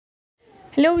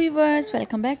Hello viewers,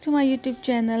 welcome back to my YouTube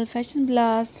channel Fashion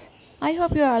Blast. I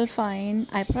hope you are all fine.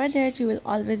 I pray that you will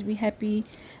always be happy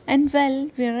and well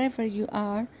wherever you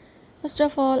are. First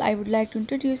of all, I would like to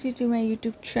introduce you to my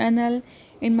YouTube channel.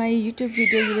 In my YouTube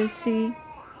video, you will see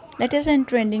latest and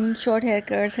trending short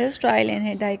haircuts, hairstyle and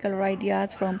hair dye color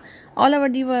ideas from all over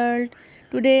the world.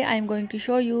 Today I am going to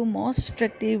show you most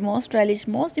attractive, most stylish,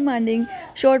 most demanding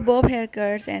short bob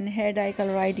haircuts and hair dye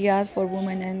color ideas for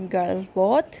women and girls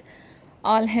both.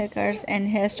 All haircuts and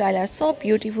hairstyle are so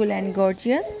beautiful and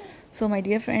gorgeous. So my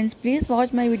dear friends, please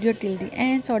watch my video till the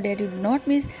end so that you do not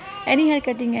miss any hair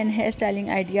cutting and hairstyling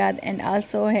ideas and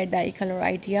also hair dye color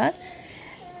ideas.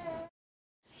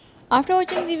 After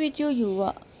watching the video,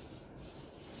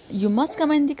 you must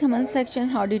comment in the comment section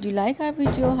how did you like our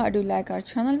video, how do you like our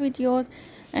channel videos,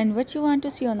 and what you want to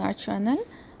see on our channel.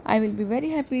 I will be very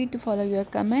happy to follow your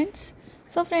comments.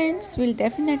 So friends, will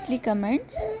definitely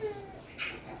comment.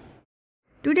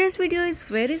 Today's video is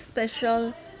very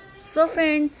special, so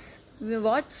friends, we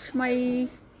watch my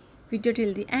video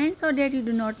till the end so that you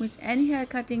do not miss any hair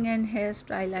cutting and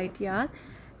hairstyle ideas.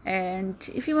 And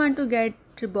if you want to get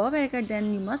bob haircut,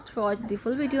 then you must watch the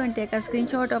full video and take a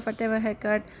screenshot of whatever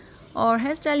haircut or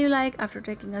hairstyle you like. After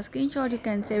taking a screenshot, you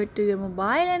can save it to your mobile,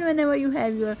 and whenever you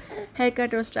have your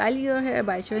haircut or style your hair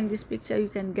by showing this picture, you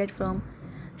can get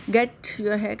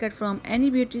your haircut from any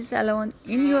beauty salon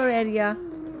in your area.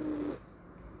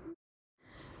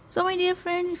 So my dear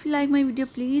friends, if you like my video,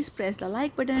 please press the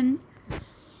like button.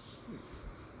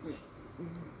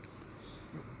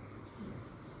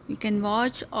 You can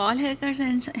watch all haircuts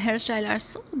and hairstyle are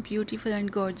so beautiful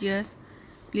and gorgeous.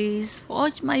 Please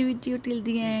watch my video till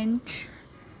the end.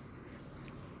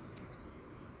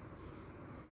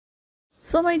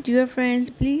 So my dear friends,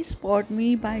 please support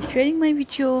me by sharing my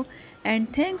video,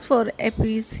 and thanks for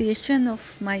appreciation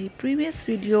of my previous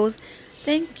videos.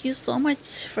 Thank you so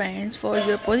much friends for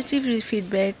your positive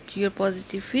feedback. Your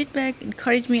positive feedback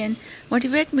encourage me and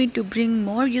motivate me to bring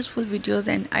more useful videos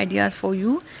and ideas for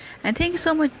you. And thank you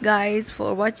so much guys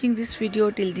for watching this video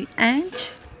till the end.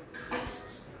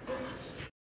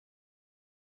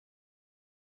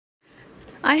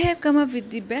 I have come up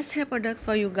with the best hair products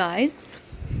for you guys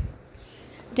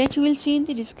that you will see in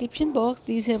the description box.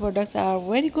 These hair products are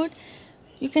very good.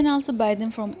 You can also buy them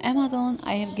from Amazon.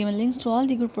 I have given links to all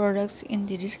the good products in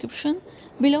the description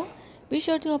below. Be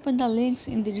sure to open the links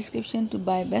in the description to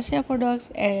buy best hair products,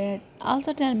 and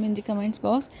also tell me in the comments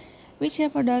box which hair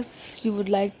products you would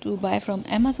like to buy from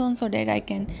Amazon so that I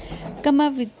can come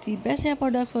up with the best hair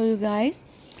product for you guys.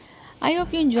 I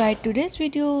hope you enjoyed today's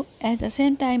video. At the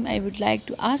same time, I would like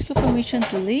to ask your permission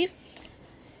to leave.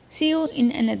 See you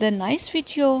in another nice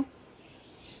video.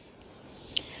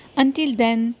 Until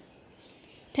then,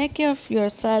 take care of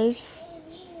yourself.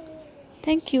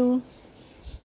 Thank you.